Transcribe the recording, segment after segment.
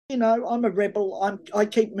I'm a rebel. I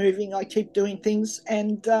keep moving. I keep doing things,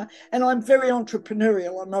 and I'm very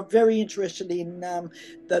entrepreneurial. I'm very interested in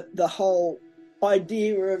the whole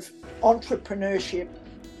idea of entrepreneurship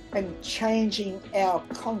and changing our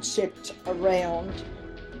concept around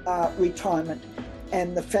retirement,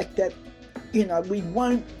 and the fact that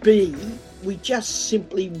we just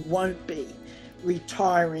simply won't be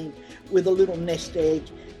retiring with a little nest egg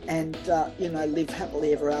and live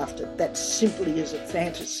happily ever after. That simply is a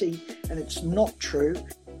fantasy, and it's not true.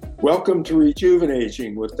 Welcome to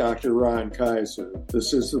Rejuvenating with Dr. Ron Kaiser.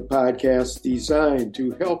 This is the podcast designed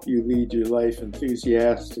to help you lead your life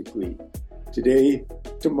enthusiastically today,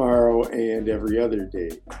 tomorrow, and every other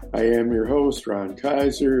day. I am your host, Ron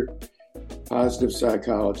Kaiser, positive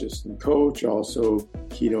psychologist and coach, also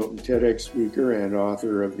keynote and TEDx speaker and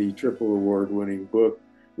author of the triple award-winning book,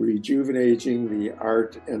 Rejuvenating: The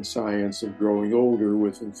Art and Science of Growing Older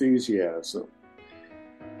with Enthusiasm.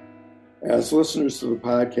 As listeners to the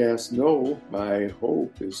podcast know, my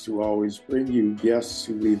hope is to always bring you guests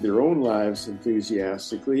who lead their own lives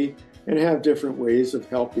enthusiastically and have different ways of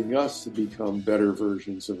helping us to become better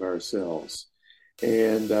versions of ourselves.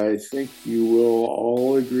 And I think you will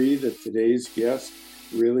all agree that today's guest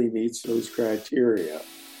really meets those criteria.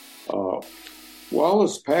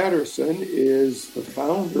 Wallace Patterson is the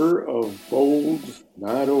founder of Bold,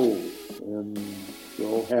 Not Old, and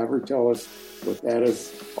we'll have her tell us what that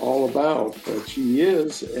is all about. But she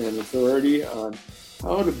is an authority on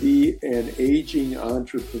how to be an aging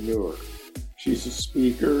entrepreneur. She's a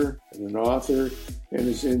speaker and an author and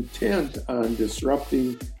is intent on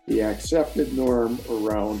disrupting the accepted norm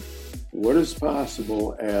around what is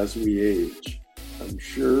possible as we age. I'm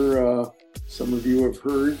sure some of you have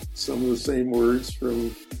heard some of the same words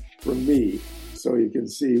from me, so you can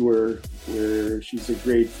see where she's a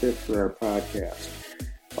great fit for our podcast.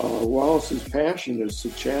 Wallace's passion is to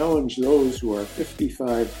challenge those who are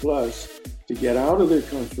 55 plus to get out of their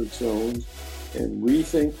comfort zones and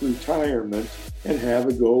rethink retirement and have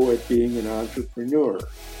a go at being an entrepreneur.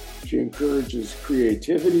 She encourages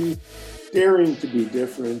creativity, daring to be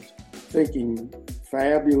different, thinking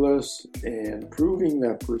fabulous, and proving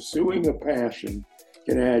that pursuing a passion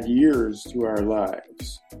can add years to our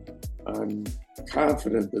lives. I'm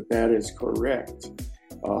confident that that is correct.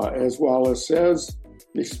 As Wallace says,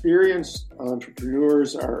 experienced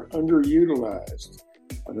entrepreneurs are underutilized,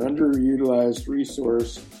 an underutilized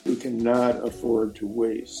resource we cannot afford to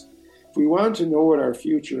waste. If we want to know what our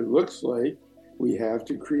future looks like, we have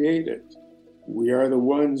to create it. We are the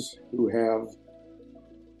ones we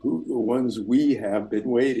have been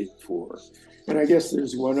waiting for. And I guess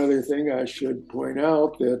there's one other thing I should point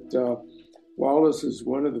out, that Wallace is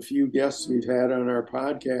one of the few guests we've had on our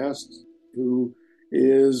podcast who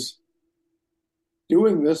is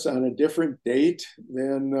doing this on a different date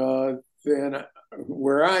than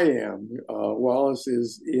where I am. Wallace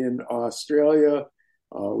is in Australia.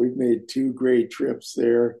 We've made two great trips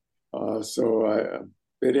there. So I'm a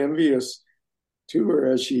bit envious to her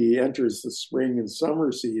as she enters the spring and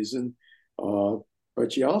summer season.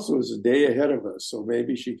 But she also is a day ahead of us, so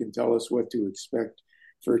maybe she can tell us what to expect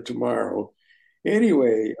for tomorrow.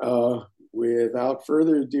 Anyway, without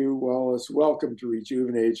further ado, Wallace, welcome to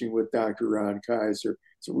Rejuvenating with Dr. Ron Kaiser.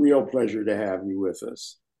 It's a real pleasure to have you with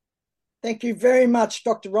us. Thank you very much,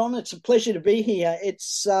 Dr. Ron. It's a pleasure to be here.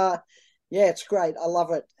 It's great. I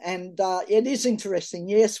love it. And it is interesting.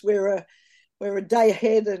 Yes, we're a day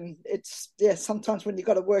ahead, and sometimes when you've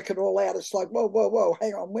got to work it all out, it's like, whoa,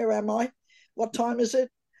 hang on, where am I? What time is it?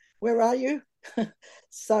 Where are you?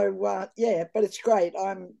 So, but it's great.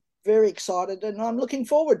 I'm very excited, and I'm looking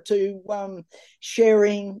forward to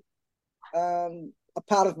sharing a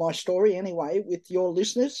part of my story anyway with your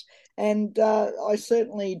listeners. And I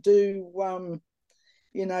certainly do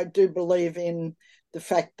believe in the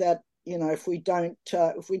fact that, if we don't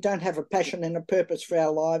have a passion and a purpose for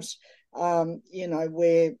our lives, we're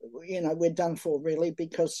done for, really,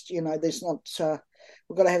 because there's not.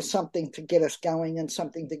 We've got to have something to get us going and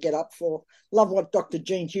something to get up for. Love what Dr.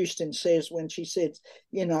 Jean Houston says when she says,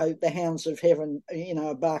 the hounds of heaven,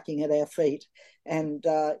 are barking at our feet, and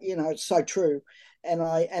it's so true. And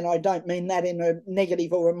I don't mean that in a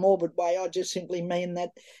negative or a morbid way. I just simply mean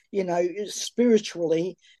that,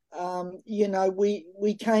 spiritually,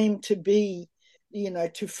 we came to be,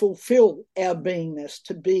 to fulfill our beingness,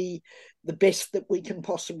 to be the best that we can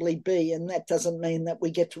possibly be. And that doesn't mean that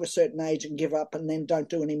we get to a certain age and give up and then don't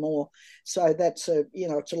do any more. So that's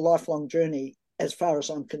it's a lifelong journey as far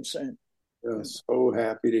as I'm concerned. So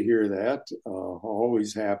happy to hear that.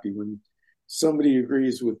 Always happy when somebody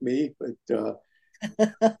agrees with me, but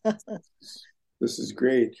this is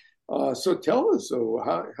great. So tell us, so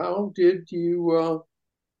how did you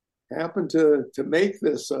happen to make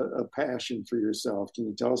this a passion for yourself? Can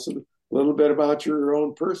you tell us a little bit about your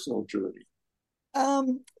own personal journey?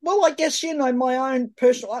 Well, I guess, my own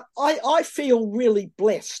personal, I feel really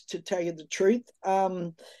blessed, to tell you the truth.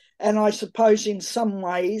 And I suppose in some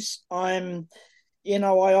ways I'm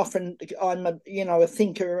a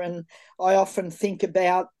thinker, and I often think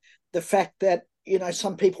about the fact that,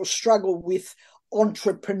 some people struggle with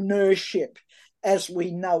entrepreneurship as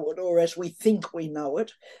we know it, or as we think we know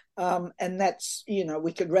it. And that's,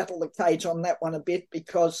 we could rattle the cage on that one a bit,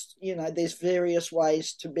 because, there's various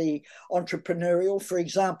ways to be entrepreneurial. For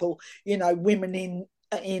example, women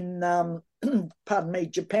in pardon me,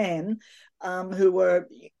 Japan, who were,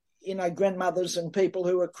 grandmothers and people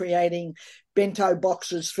who are creating bento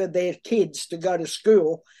boxes for their kids to go to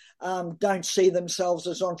school, don't see themselves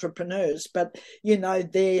as entrepreneurs, but,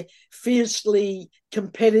 they're fiercely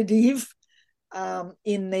competitive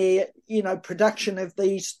in their, production of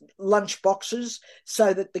these lunch boxes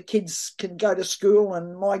so that the kids can go to school.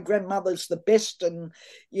 And my grandmother's the best, and,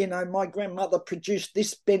 my grandmother produced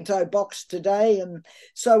this bento box today. And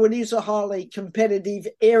so it is a highly competitive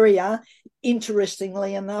area,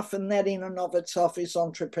 interestingly enough, and that in and of itself is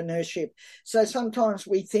entrepreneurship. So sometimes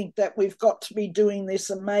we think that we've got to be doing this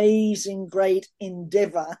amazing, great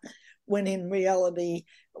endeavor, when in reality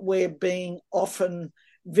we're being often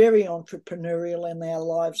very entrepreneurial in our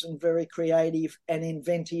lives, and very creative and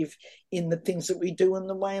inventive in the things that we do and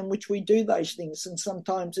the way in which we do those things. And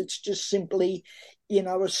sometimes it's just simply,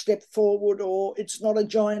 a step forward, or it's not a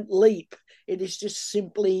giant leap. It is just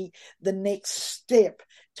simply the next step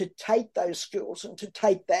to take those skills and to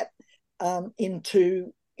take that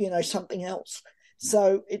into, something else.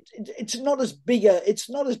 So it's not as big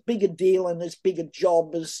a deal and as big a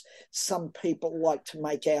job as some people like to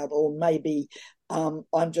make out, or maybe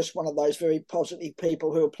I'm just one of those very positive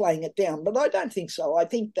people who are playing it down. But I don't think so. I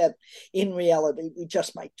think that in reality, we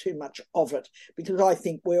just make too much of it, because I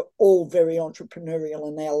think we're all very entrepreneurial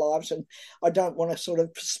in our lives. And I don't want to sort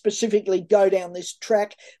of specifically go down this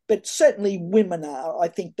track, but certainly women are. I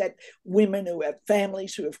think that women who have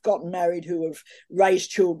families, who have gotten married, who have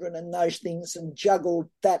raised children and those things, and juggled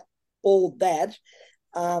all that,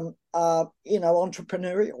 are,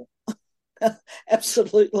 entrepreneurial.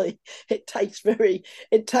 Absolutely. It takes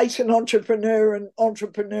an entrepreneur and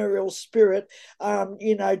entrepreneurial spirit,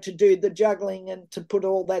 to do the juggling and to put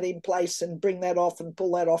all that in place and bring that off and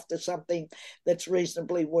pull that off to something that's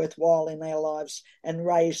reasonably worthwhile in our lives, and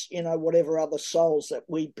raise, whatever other souls that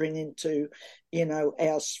we bring into,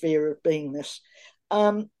 our sphere of beingness.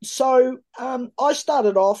 So I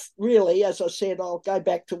started off, really, as I said, I'll go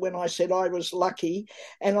back to when I said I was lucky,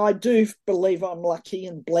 and I do believe I'm lucky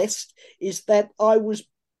and blessed, is that I was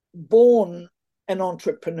born an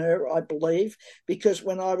entrepreneur, I believe, because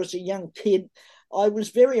when I was a young kid, I was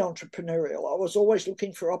very entrepreneurial. I was always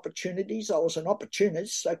looking for opportunities. I was an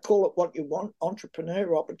opportunist, so call it what you want,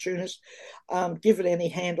 entrepreneur, opportunist, give it any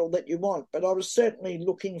handle that you want. But I was certainly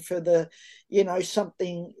looking for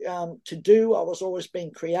something to do. I was always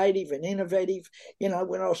being creative and innovative. When I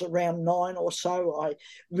was around 9 or so, I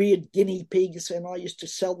reared guinea pigs, and I used to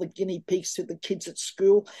sell the guinea pigs to the kids at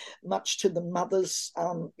school, much to the mothers,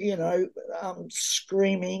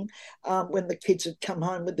 screaming when the kids had come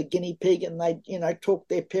home with the guinea pig, and they'd, talked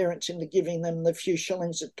their parents into giving them the few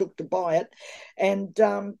shillings it took to buy it. And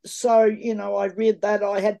so, I reared that.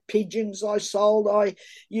 I had pigeons I sold. I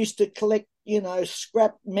used to collect,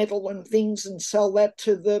 scrap metal and things, and sell that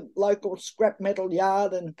to the local scrap metal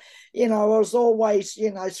yard. And, I was always,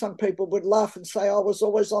 some people would laugh and say I was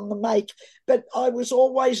always on the make, but I was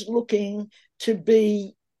always looking to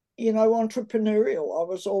be, entrepreneurial. I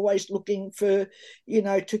was always looking for,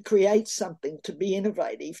 to create something, to be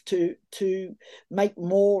innovative, to make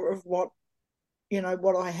more of what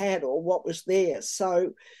I had or what was there.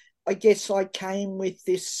 So I guess I came with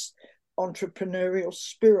this entrepreneurial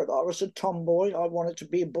spirit. I was a tomboy. I wanted to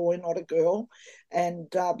be a boy, not a girl.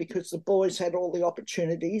 And because the boys had all the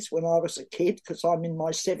opportunities when I was a kid, because I'm in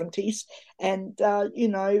my 70s. And,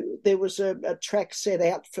 there was a track set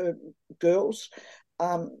out for girls,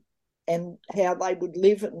 and how they would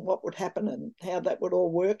live and what would happen and how that would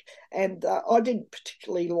all work. And I didn't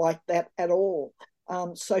particularly like that at all.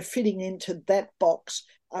 So fitting into that box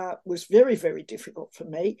was very, very difficult for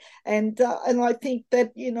me. And I think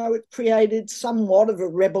that, it created somewhat of a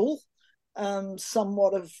rebel,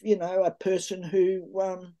 somewhat of, a person who,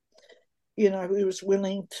 who was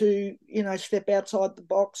willing to, step outside the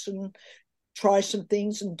box and try some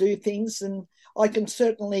things and do things. And I can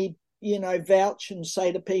certainly, vouch and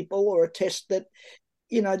say to people or attest that,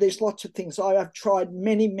 there's lots of things. I've tried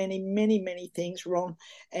many, many, many, many things, Ron,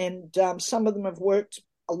 and some of them have worked.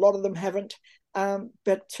 A lot of them haven't.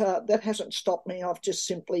 But that hasn't stopped me. I've just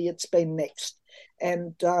simply, it's been next.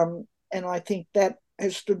 And I think that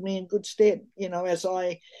has stood me in good stead,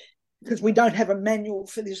 because we don't have a manual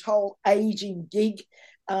for this whole aging gig.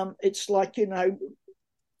 It's like,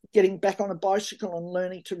 getting back on a bicycle and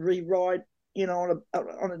learning to re-ride, on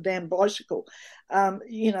a damn bicycle,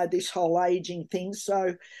 this whole aging thing.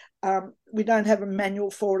 So we don't have a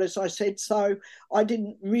manual for it, as I said. So I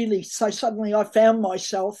didn't really, so suddenly I found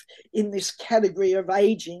myself in this category of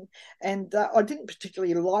aging, and I didn't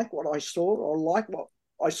particularly like what I saw or like what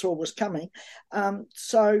I saw was coming.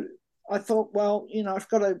 So I thought, well, I've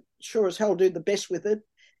got to sure as hell do the best with it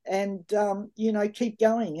and, keep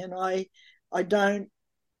going. And I don't,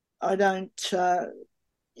 I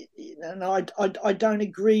don't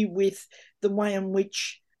agree with the way in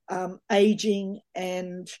which aging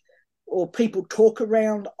or people talk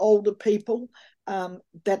around older people.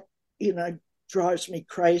 That drives me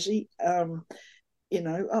crazy.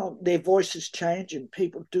 Their voices change and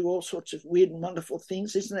people do all sorts of weird and wonderful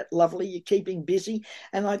things. Isn't it lovely? You're keeping busy.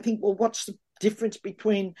 And I think, well, what's the difference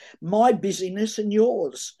between my busyness and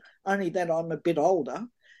yours? Only that I'm a bit older.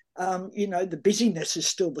 The busyness is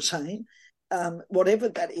still the same. Whatever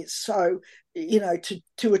that is. So,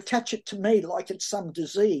 to attach it to me like it's some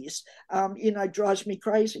disease, drives me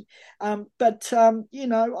crazy. But I'm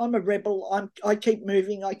a rebel. I keep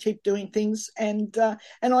moving. I keep doing things, and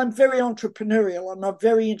I'm very entrepreneurial. I'm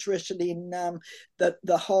very interested in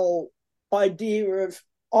the whole idea of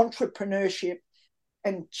entrepreneurship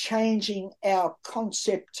and changing our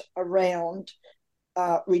concept around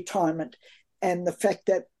retirement, and the fact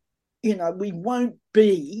that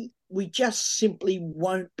we just simply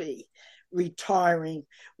won't be retiring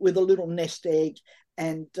with a little nest egg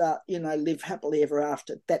and, live happily ever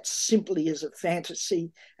after. That simply is a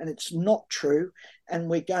fantasy and it's not true. And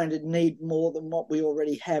we're going to need more than what we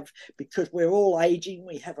already have because we're all aging.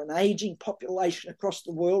 We have an aging population across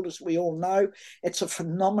the world, as we all know. It's a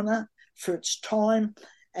phenomena for its time.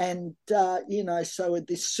 And, so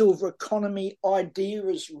this silver economy idea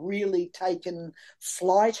has really taken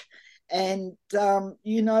flight. And,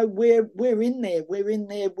 we're in there. We're in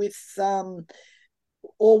there with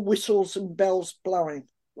all whistles and bells blowing,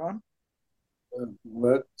 right?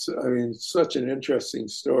 Such an interesting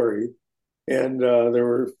story. And there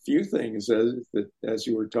were a few things as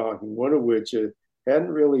you were talking, one of which I hadn't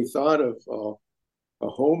really thought of a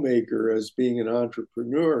homemaker as being an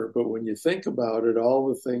entrepreneur. But when you think about it, all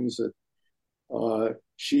the things that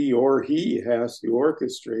she or he has to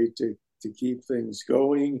orchestrate to keep things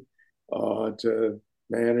going, to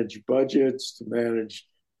manage budgets, to manage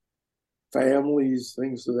families,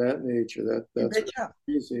 things of that nature. That's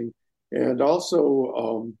amazing. And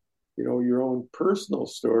also, your own personal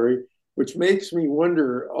story, which makes me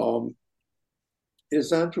wonder,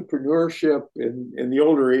 is entrepreneurship in the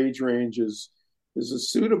older age ranges, is it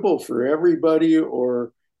suitable for everybody,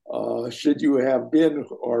 or should you have been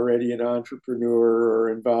already an entrepreneur or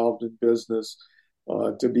involved in business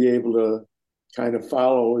to be able to kind of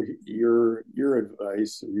follow your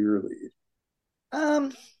advice or your lead?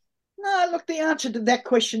 No, look, the answer to that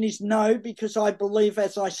question is no, because I believe,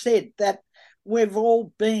 as I said, that we've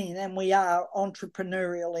all been and we are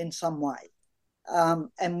entrepreneurial in some way.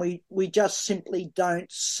 And we just simply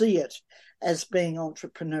don't see it as being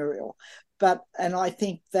entrepreneurial. And I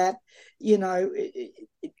think that,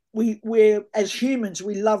 we're as humans,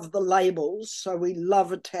 we love the labels. So we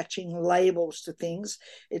love attaching labels to things.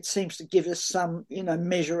 It seems to give us some,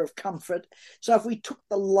 measure of comfort. So if we took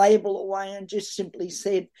the label away and just simply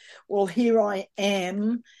said, well, here I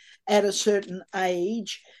am at a certain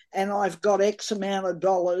age and I've got X amount of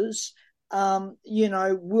dollars,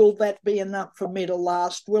 will that be enough for me to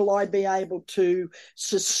last? Will I be able to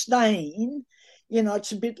sustain?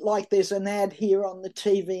 It's a bit like there's an ad here on the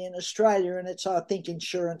TV in Australia, and it's, I think,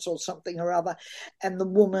 insurance or something or other. And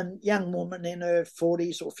the young woman in her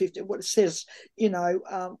 40s or 50s, what it says,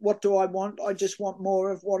 what do I want? I just want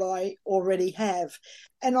more of what I already have.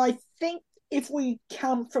 And I think if we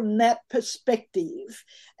come from that perspective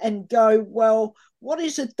and go, well, what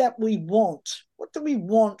is it that we want? What do we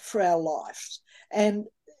want for our lives? And,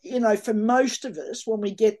 for most of us, when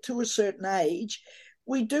we get to a certain age,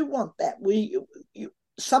 we do want that.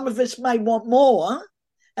 Some of us may want more,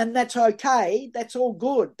 and that's okay. That's all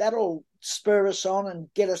good. That'll spur us on and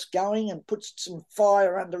get us going and put some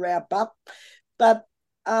fire under our butt. But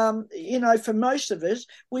for most of us,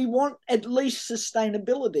 we want at least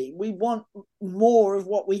sustainability. We want more of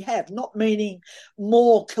what we have, not meaning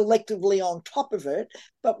more collectively on top of it,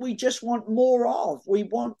 but we just want more of. We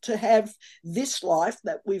want to have this life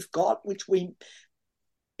that we've got, which we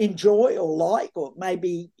enjoy or like, or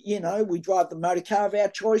maybe, we drive the motor car of our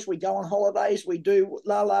choice, we go on holidays, we do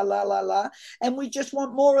la, la, la, la, la, and we just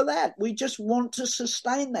want more of that. We just want to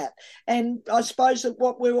sustain that. And I suppose that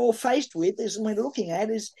what we're all faced with is, and we're looking at,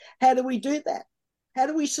 is how do we do that? How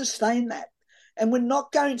do we sustain that? And we're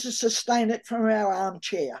not going to sustain it from our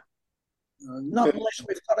armchair. Not unless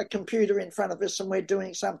we've got a computer in front of us and we're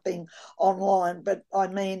doing something online, but I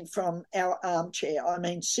mean from our armchair. I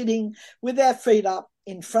mean sitting with our feet up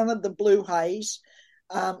in front of the blue haze,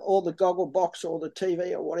 or the goggle box or the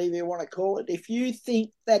TV or whatever you want to call it. If you think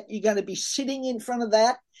that you're going to be sitting in front of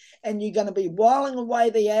that and you're going to be whiling away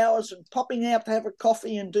the hours and popping out to have a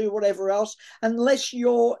coffee and do whatever else, unless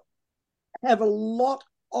you have a lot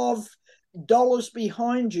of dollars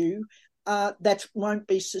behind you, that won't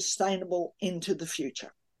be sustainable into the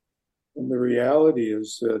future. And the reality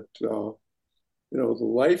is that the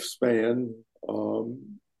lifespan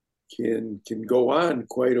can go on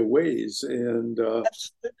quite a ways, and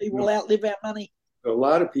absolutely will outlive our money. A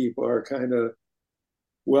lot of people are kind of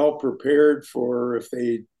well prepared for if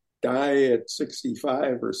they die at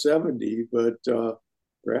 65 or 70, but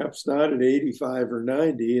perhaps not at 85 or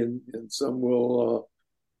 90, and some will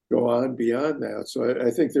go on beyond that. So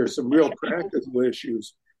I think there's some real practical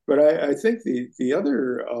issues. But I think the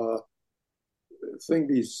other thing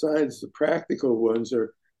besides the practical ones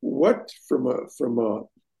are what from a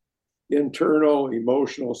internal,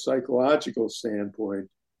 emotional, psychological standpoint.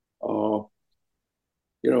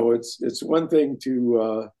 It's one thing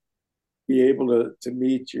to be able to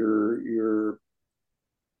meet your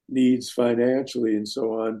needs financially and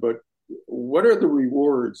so on, but what are the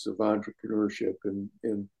rewards of entrepreneurship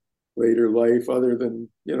in later life other than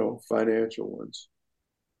financial ones?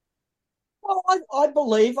 Well, I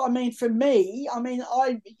believe, for me, I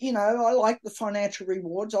like the financial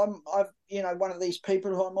rewards. I'm one of these people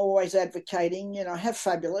who I'm always advocating, have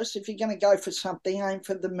fabulous. If you're going to go for something, aim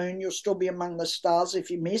for the moon, you'll still be among the stars if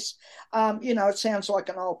you miss. It sounds like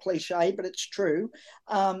an old cliche, but it's true.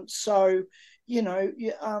 So,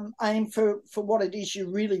 aim for what it is you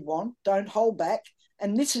really want. Don't hold back.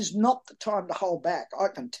 And this is not the time to hold back, I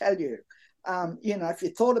can tell you. If you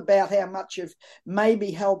thought about how much you've maybe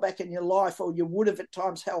held back in your life, or you would have at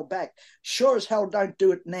times held back, sure as hell don't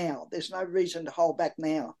do it now. There's no reason to hold back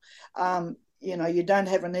now. You don't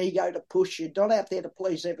have an ego to push. You're not out there to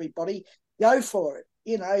please everybody. Go for it.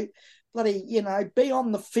 Be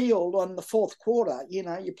on the field on the fourth quarter.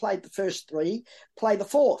 You played the first three, play the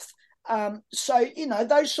fourth.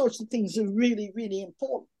 Those sorts of things are really, really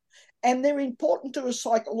important. And they're important to us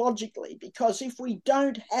psychologically, because if we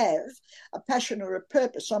don't have a passion or a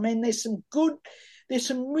purpose, there's some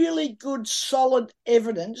really good, solid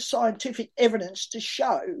evidence, scientific evidence to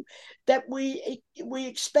show that we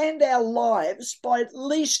expand our lives by at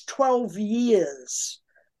least 12 years.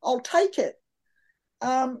 I'll take it.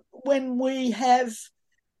 When we have,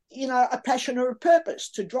 a passion or a purpose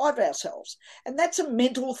to drive ourselves. And that's a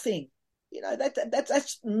mental thing.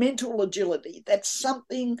 That's mental agility. That's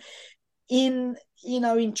something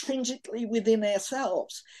intrinsically within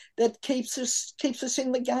ourselves that keeps us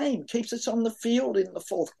in the game, keeps us on the field in the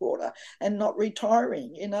fourth quarter and not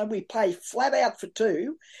retiring. We play flat out for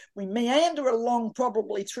two, we meander along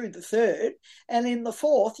probably through the third, and in the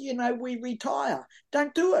fourth, we retire.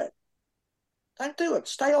 Don't do it.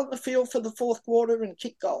 Stay on the field for the fourth quarter and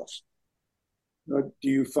kick goals. Do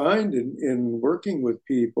you find in working with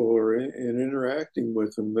people or in interacting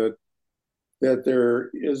with them that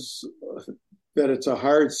it's a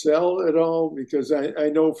hard sell at all? Because I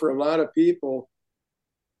know for a lot of people,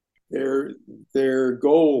 their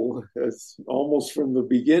goal is almost from the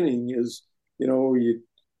beginning is, you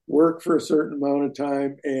work for a certain amount of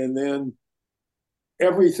time and then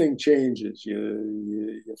everything changes.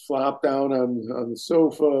 You flop down on the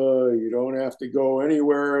sofa. You don't have to go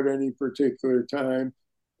anywhere at any particular time.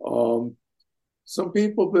 Some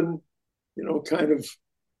people have been, kind of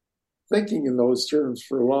thinking in those terms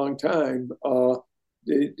for a long time.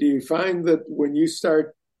 Do you find that when you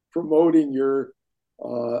start promoting your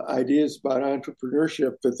ideas about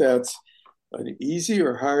entrepreneurship, that's an easy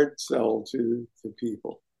or hard sell to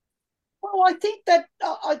people? Well, I think that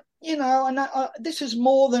this is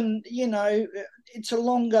more than it's a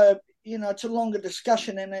longer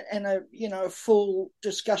discussion and a full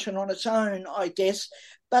discussion on its own, I guess.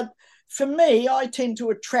 But for me, I tend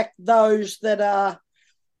to attract those that are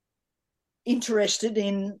interested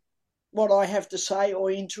in what I have to say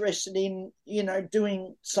or interested in,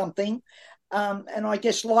 doing something. And I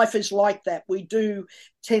guess life is like that. We do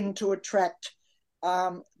tend to attract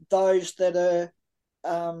those that are,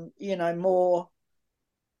 more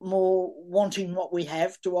wanting what we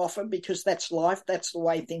have to offer, because that's life. That's the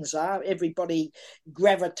way things are. Everybody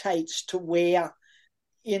gravitates to where,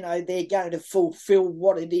 they're going to fulfill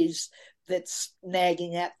what it is that's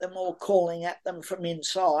nagging at them or calling at them from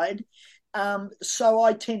inside. So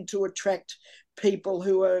I tend to attract people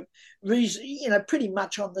who are, pretty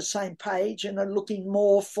much on the same page and are looking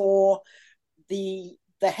more for the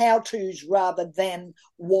how-tos rather than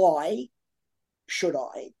why should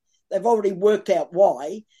I. They've already worked out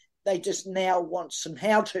why. They just now want some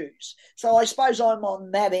how-tos. So I suppose I'm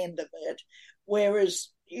on that end of it, whereas,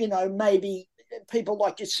 maybe people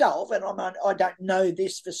like yourself, and I don't know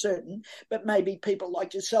this for certain, but maybe people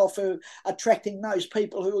like yourself are attracting those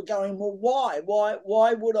people who are going, well, why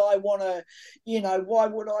would I want to, why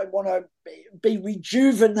would I want to be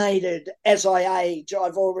rejuvenated as I age?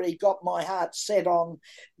 I've already got my heart set on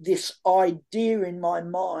this idea in my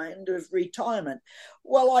mind of retirement.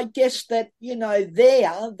 Well, I guess that,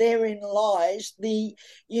 therein lies the,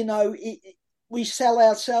 we sell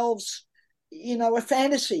ourselves, a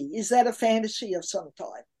fantasy. Is that a fantasy of some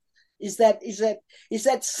type? Is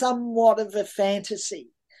that somewhat of a fantasy?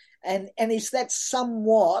 And is that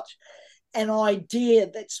somewhat an idea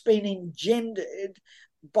that's been engendered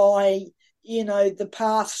by, the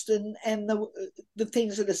past and the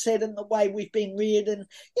things that are said and the way we've been reared? And,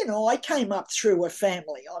 I came up through a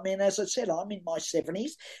family. I mean, as I said, I'm in my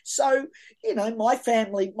 70s. So, my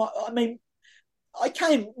family, I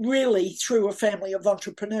came really through a family of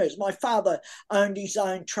entrepreneurs. My father owned his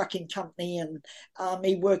own trucking company, and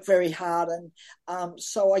he worked very hard. And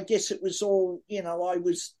so I guess it was all, I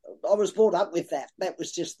was brought up with that. That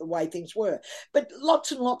was just the way things were. But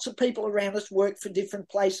lots and lots of people around us worked for different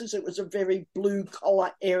places. It was a very blue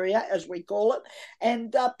collar area, as we call it.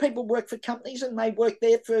 And people worked for companies, and they worked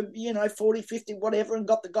there for, 40, 50, whatever, and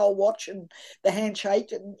got the gold watch and the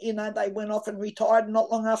handshake. And, they went off and retired. And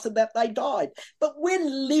not long after that, they died. But we're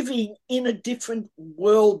living in a different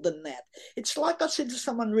world than that. It's like I said to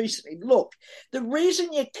someone recently, look, the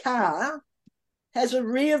reason your car has a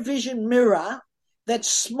rear vision mirror that's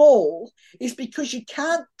small is because you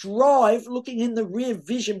can't drive looking in the rear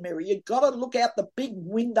vision mirror. You've got to look out the big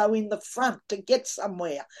window in the front to get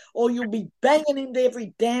somewhere, or you'll be banging into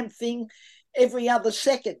every damn thing every other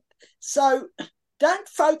second. So don't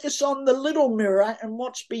focus on the little mirror and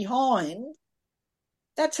what's behind.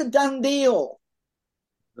 That's a done deal.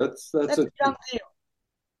 That's a done deal.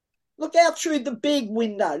 Look out through the big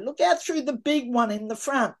window. Look out through the big one in the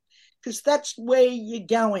front, because that's where you're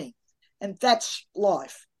going, and that's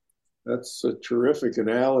life. That's a terrific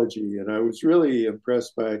analogy, and I was really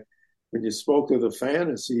impressed by when you spoke of the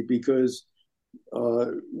fantasy, because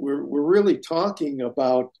we're really talking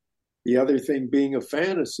about the other thing being a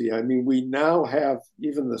fantasy. I mean, we now have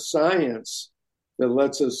even the science that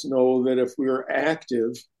lets us know that if we're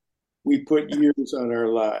active, we put years on our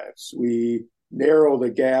lives. We narrow the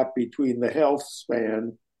gap between the health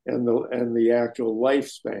span and the actual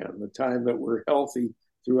lifespan, the time that we're healthy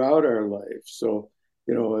throughout our life. So,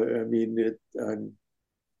 I'm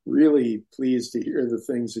really pleased to hear the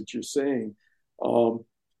things that you're saying.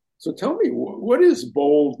 So tell me, what is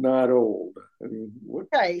bold, not old? I mean, what?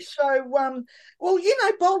 Okay, so,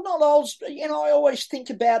 bold, not old, I always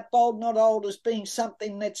think about bold, not old as being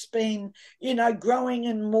something that's been, growing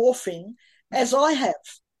and morphing as I have,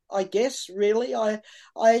 I guess, really. I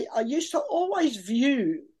used to always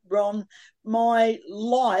view, Ron, my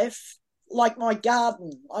life like my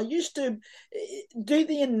garden. I used to do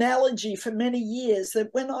the analogy for many years that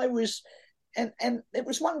when I was, and it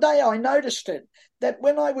was one day I noticed it, that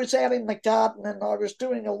when I was out in the garden and I was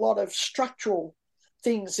doing a lot of structural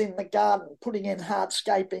things in the garden, putting in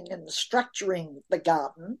hardscaping and structuring the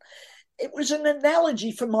garden, it was an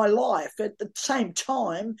analogy for my life. At the same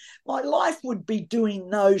time, my life would be doing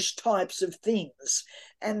those types of things.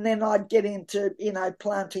 And then I'd get into,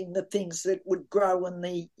 planting the things that would grow in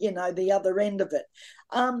the other end of it.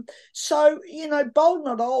 So, Bold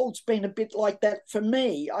Not Old's been a bit like that for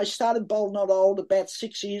me. I started Bold Not Old about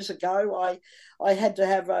 6 years ago. I had to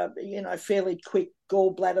have a, fairly quick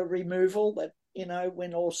gallbladder removal that,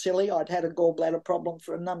 went all silly. I'd had a gallbladder problem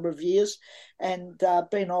for a number of years and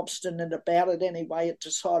been obstinate about it anyway. It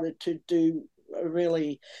decided to do a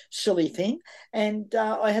really silly thing, and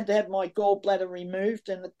I had to have my gallbladder removed.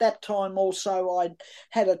 And at that time also I'd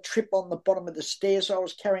had a trip on the bottom of the stairs. I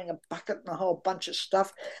was carrying a bucket and a whole bunch of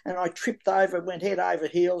stuff, and I tripped over, went head over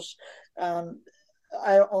heels,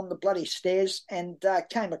 on the bloody stairs and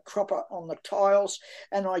came a cropper on the tiles,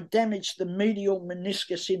 and I damaged the medial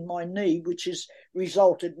meniscus in my knee, which has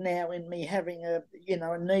resulted now in me having a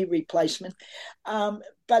knee replacement. So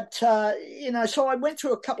I went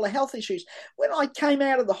through a couple of health issues. When I came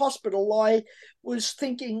out of the hospital, I was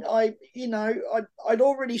thinking I'd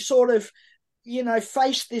already sort of,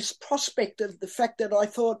 faced this prospect of the fact that I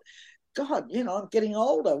thought, God, I'm getting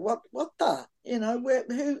older. What the, how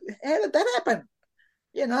did that happen?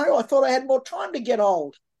 I thought I had more time to get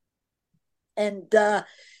old. And then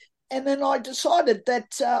I decided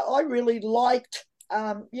that I really liked,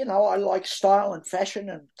 I like style and fashion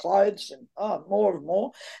and clothes and more and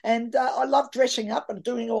more. And I love dressing up and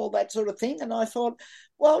doing all that sort of thing. And I thought,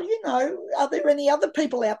 well, are there any other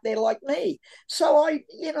people out there like me? So I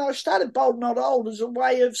started Bold Not Old as a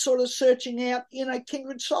way of sort of searching out,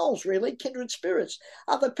 kindred souls, really, kindred spirits,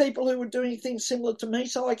 other people who were doing things similar to me,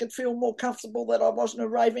 so I could feel more comfortable that I wasn't a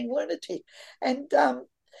raving lunatic. And, and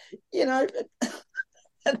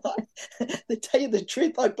to tell you the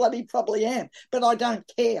truth, I bloody probably am, but I don't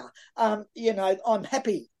care. I'm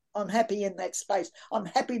happy. I'm happy in that space. I'm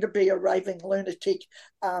happy to be a raving lunatic,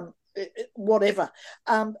 whatever.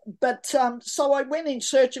 So I went in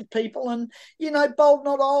search of people, and, Bold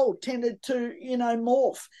Not Old tended to,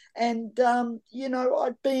 morph. And,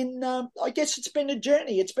 I've been, I guess it's been a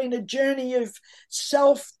journey. It's been a journey of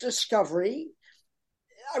self-discovery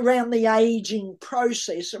around the aging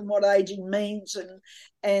process and what aging means,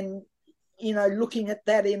 and looking at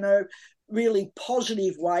that in a really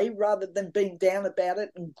positive way rather than being down about it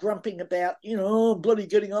and grumping about, I'm bloody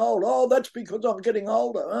getting old. Oh, that's because I'm getting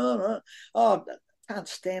older. I can't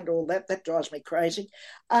stand all that. That drives me crazy.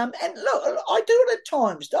 And look, I do it at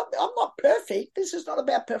times. I'm not perfect. This is not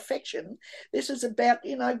about perfection. This is about,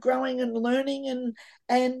 growing and learning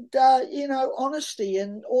and honesty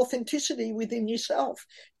and authenticity within yourself.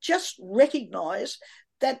 Just recognize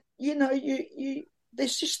that, you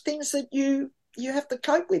there's just things that you have to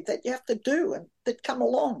cope with, that you have to do and that come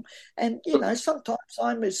along. And, sometimes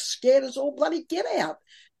I'm as scared as all bloody get out.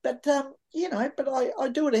 But, but I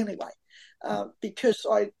do it anyway. Because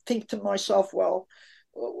I think to myself, well,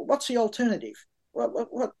 what's the alternative?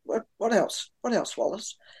 What else? What else,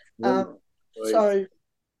 Wallace?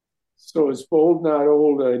 So it's Bold Not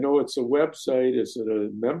Old. I know it's a website. Is it a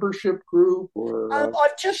membership group or? I'm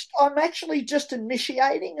actually just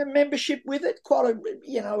initiating a membership with it. Quite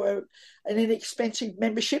an inexpensive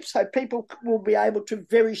membership, so people will be able to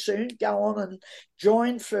very soon go on and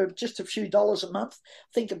join for just a few dollars a month.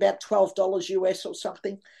 I think about $12 US or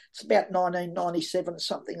something. It's about 19.97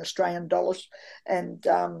 something Australian dollars, and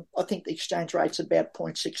I think the exchange rate's about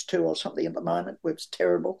 0.62 or something at the moment, which is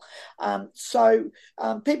terrible. So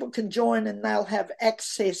people can join, and they'll have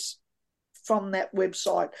access from that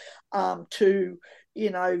website to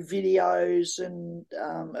videos and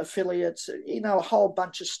affiliates, a whole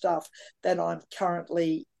bunch of stuff that I'm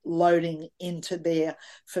currently loading into there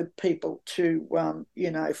for people to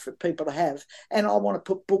have. And I want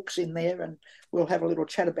to put books in there, and we'll have a little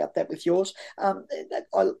chat about that with yours. I'll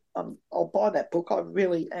buy that book. I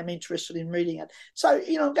really am interested in reading it. So,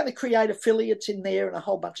 I'm going to create affiliates in there and a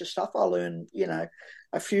whole bunch of stuff. I'll earn,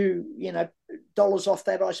 a few, dollars off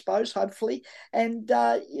that, I suppose, hopefully. And,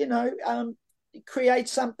 create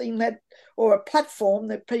something or a platform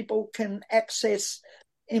that people can access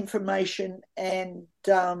information and,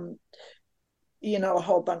 a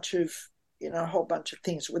whole bunch of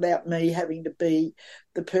things without me having to be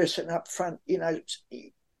the person up front,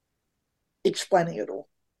 explaining it all.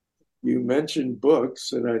 You mentioned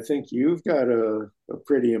books, and I think you've got a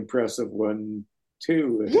pretty impressive one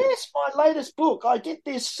too. Yes, my latest book. I did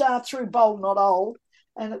this through Bold Not Old,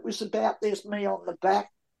 and it was about, there's me on the back.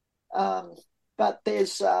 But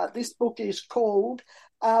there's this book is called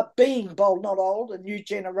Being Bold Not Old, a new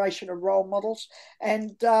generation of role models.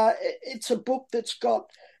 And it's a book that's got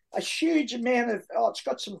a huge amount of, it's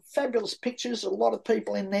got some fabulous pictures, a lot of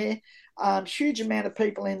people in there, huge amount of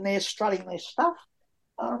people in there strutting their stuff.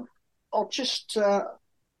 I'll just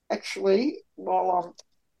actually, while I'm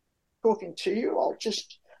talking to you, I'll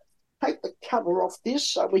just take the cover off this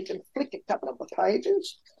so we can flick a couple of the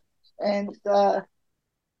pages. And the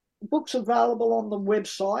book's available on the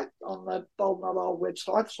website, on the Bold Not Old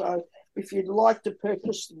website. So if you'd like to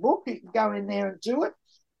purchase the book, you can go in there and do it.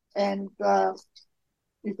 And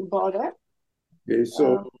you can buy that. Okay,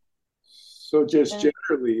 so just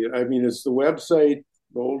generally, I mean, is the website,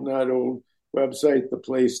 Bold Not Old website, the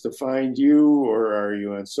place to find you, or are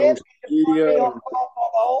you on social media? I'm not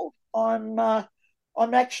old.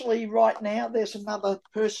 I'm actually right now, there's another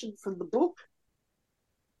person from the book.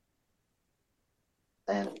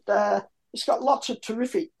 And it's got lots of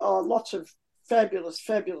terrific, lots of fabulous,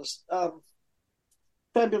 fabulous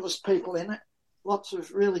people in it. Lots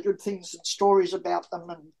of really good things and stories about them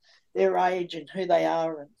and their age and who they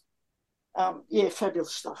are. And yeah,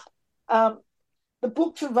 fabulous stuff. The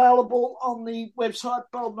book's available on the website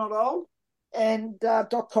Bold Not Old and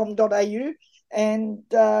 .com.au, and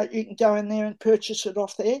you can go in there and purchase it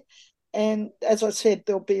off there. And as I said,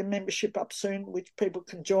 there'll be a membership up soon, which people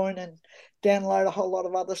can join and download a whole lot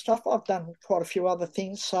of other stuff. I've done quite a few other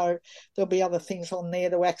things, so there'll be other things on there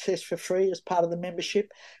to access for free as part of the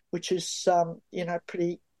membership, which is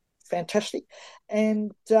pretty fantastic.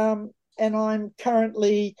 And I'm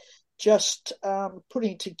currently just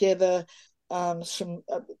putting together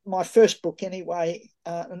my first book anyway,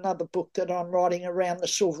 another book that I'm writing around the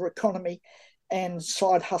silver economy and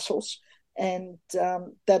side hustles. And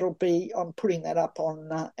I'm putting that up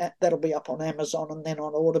that'll be up on Amazon and then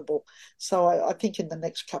on Audible. So I think in the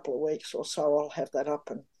next couple of weeks or so I'll have that up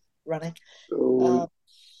and running. So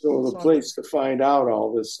the place to find out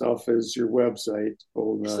all this stuff is your website.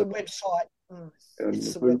 It's the website. And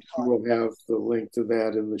we'll have the link to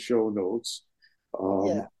that in the show notes.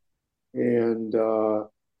 Yeah. And I'm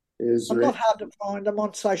not hard to find. I'm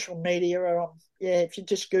on social media. If you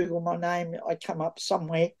just Google my name, I come up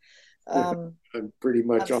somewhere. I'm pretty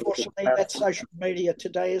much unfortunately that's social media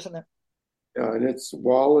today, isn't it? And it's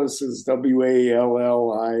Wallace is Wallis.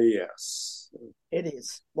 It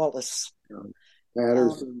is Wallace.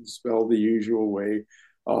 Patterson spelled the usual way.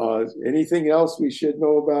 Anything else we should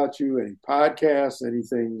know about you? Any podcasts?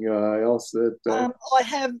 Anything else that I'm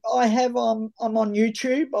on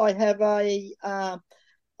YouTube.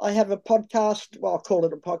 I have a podcast. Well, I'll call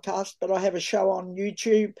it a podcast, but I have a show on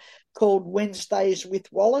YouTube called Wednesdays with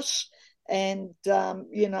Wallace, and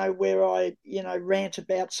where I rant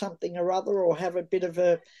about something or other, or have a bit of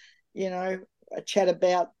a chat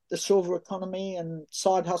about the silver economy and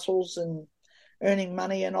side hustles and earning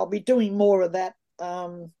money. And I'll be doing more of that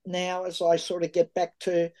now as I sort of get back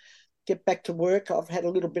to work. I've had a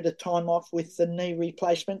little bit of time off with the knee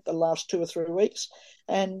replacement the last 2 or 3 weeks,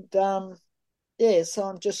 and so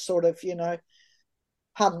I'm just sort of,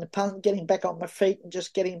 pardon the pun, getting back on my feet and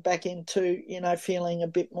just getting back into, feeling a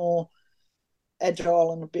bit more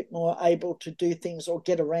agile and a bit more able to do things or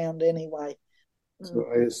get around anyway. So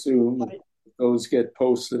I assume those get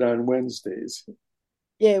posted on Wednesdays.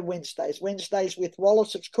 Yeah, Wednesdays with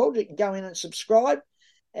Wallace, it's called. You can go in and subscribe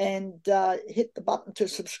and hit the button to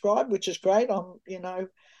subscribe, which is great. I'm,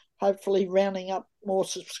 hopefully rounding up more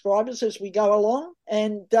subscribers as we go along.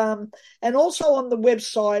 And also on the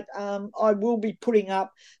website, I will be putting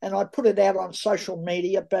up, and I put it out on social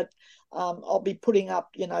media, but I'll be putting up,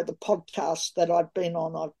 the podcasts that I've been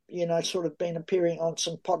on. I've, sort of been appearing on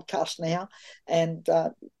some podcasts now, and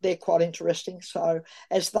they're quite interesting. So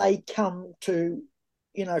as they come to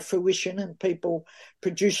fruition and people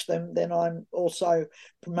produce them, then I'm also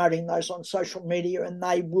promoting those on social media, and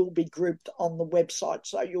they will be grouped on the website.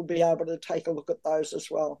 So you'll be able to take a look at those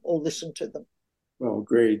as well or listen to them. Well,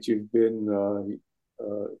 great. You've been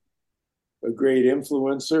a great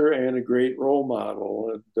influencer and a great role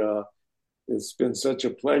model. And it's been such a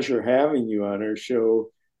pleasure having you on our show.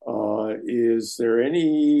 Is there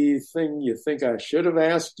anything you think I should have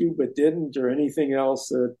asked you but didn't, or anything else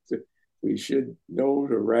that we should know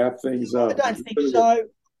to wrap things up? I don't think so.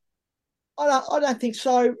 I don't think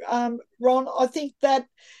so, Ron. I think that,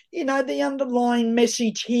 the underlying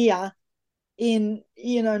message here in,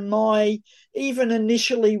 my even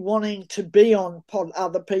initially wanting to be on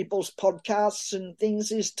other people's podcasts and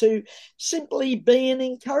things is to simply be an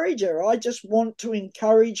encourager. I just want to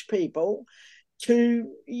encourage people to,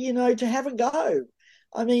 to have a go.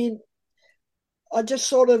 I mean, I just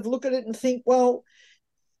sort of look at it and think, well,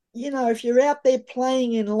 if you're out there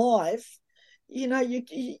playing in life, you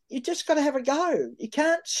just got to have a go. You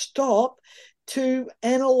can't stop to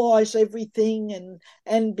analyze everything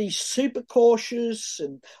and be super cautious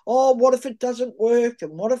and, what if it doesn't work,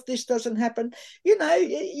 and what if this doesn't happen? You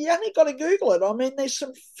only got to Google it. I mean, there's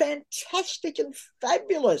some fantastic and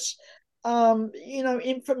fabulous,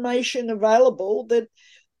 information available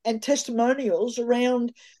and testimonials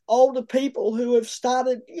around older people who have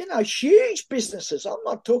started, huge businesses. I'm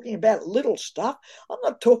not talking about little stuff. I'm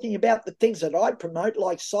not talking about the things that I promote,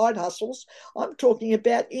 like side hustles. I'm talking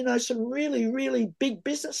about, some really, really big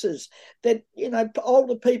businesses that,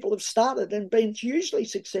 older people have started and been hugely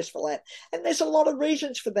successful at. And there's a lot of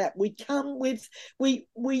reasons for that. We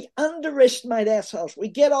underestimate ourselves. We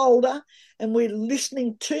get older and we're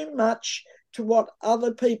listening too much to what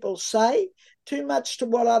other people say, too much to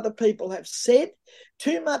what other people have said,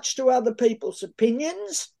 too much to other people's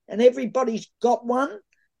opinions, and everybody's got one.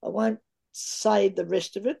 I won't say the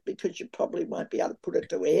rest of it because you probably won't be able to put it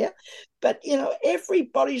to air. But,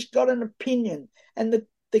 everybody's got an opinion. And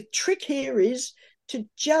the trick here is to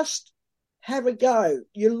just have a go.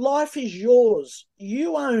 Your life is yours.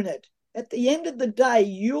 You own it. At the end of the day,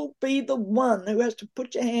 you'll be the one who has to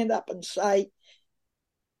put your hand up and say,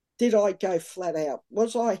 did I go flat out?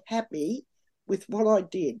 Was I happy with what I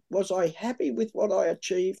did? Was I happy with what I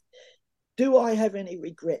achieved? Do I have any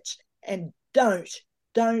regrets? And don't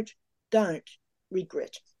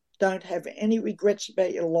regret. Don't have any regrets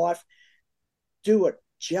about your life. Do it.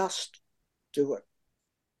 Just do it.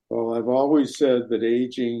 Well, I've always said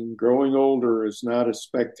that growing older is not a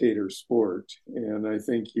spectator sport. And I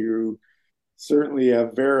think you certainly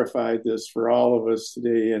have verified this for all of us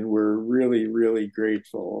today. And we're really, really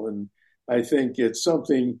grateful. And I think it's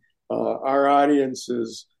something our audience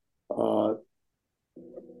is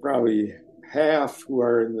probably half who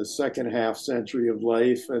are in the second half century of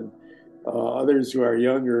life and others who are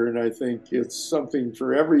younger. And I think it's something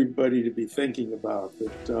for everybody to be thinking about,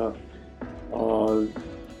 that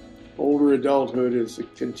older adulthood is a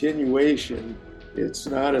continuation. It's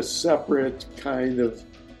not a separate kind of,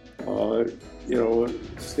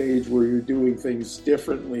 stage where you're doing things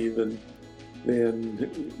differently than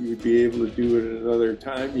you'd be able to do it at another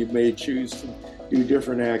time. You may choose to do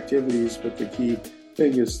different activities, but the key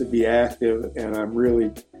thing is to be active. And I'm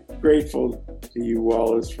really grateful to you,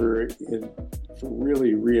 Wallace, for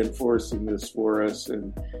really reinforcing this for us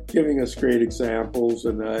and giving us great examples.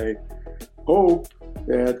 And I hope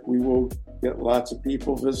that we will get lots of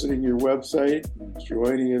people visiting your website and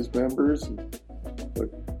joining as members and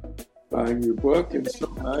buying your book and so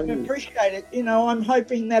on. I appreciate it. I'm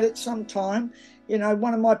hoping that at some time,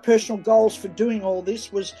 one of my personal goals for doing all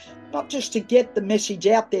this was not just to get the message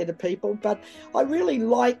out there to people, but I really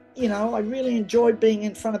I really enjoy being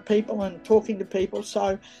in front of people and talking to people.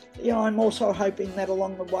 So, I'm also hoping that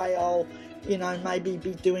along the way I'll maybe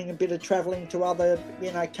be doing a bit of traveling to other,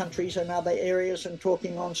 countries and other areas and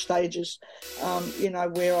talking on stages,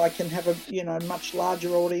 where I can have a, much larger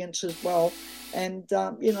audience as well. And,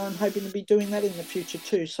 I'm hoping to be doing that in the future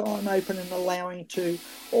too. So I'm open and allowing to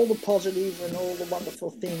all the positive and all the wonderful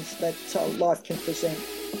things that life can present.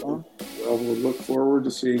 Well, we'll look forward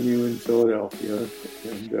to seeing you in Philadelphia.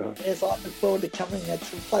 And yes, I look forward to coming.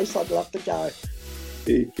 That's a place I'd love to go.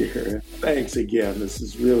 Take care. Thanks again. This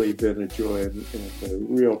has really been a joy and a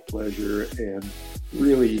real pleasure and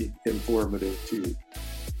really informative too.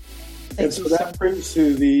 And so that brings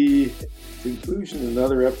to the conclusion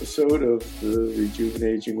another episode of the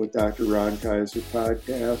Rejuvenating with Dr. Ron Kaiser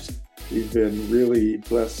podcast. We've been really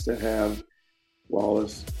blessed to have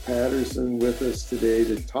Wallace Patterson with us today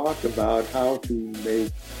to talk about how to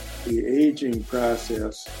make the aging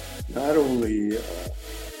process not only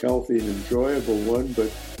healthy and enjoyable one, but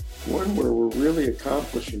one where we're really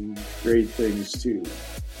accomplishing great things too.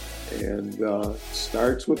 And it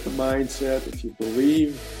starts with the mindset. If you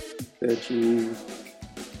believe that you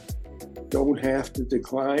don't have to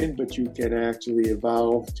decline, but you can actually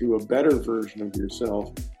evolve to a better version of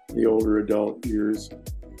yourself in the older adult years,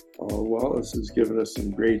 Wallace has given us some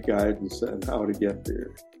great guidance on how to get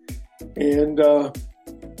there. And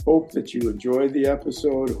hope that you enjoyed the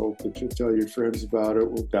episode. Hope that you'll tell your friends about it.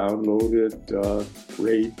 We'll download it,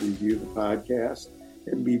 rate, review the podcast,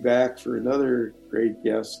 and be back for another great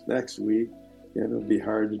guest next week. And it'll be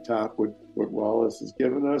hard to top what Wallace has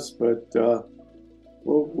given us, but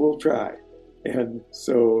we'll try. And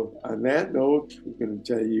so on that note, we're going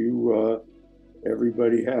to tell you,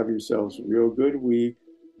 everybody have yourselves a real good week.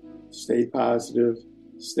 Stay positive,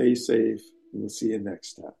 stay safe, and we'll see you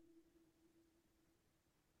next time.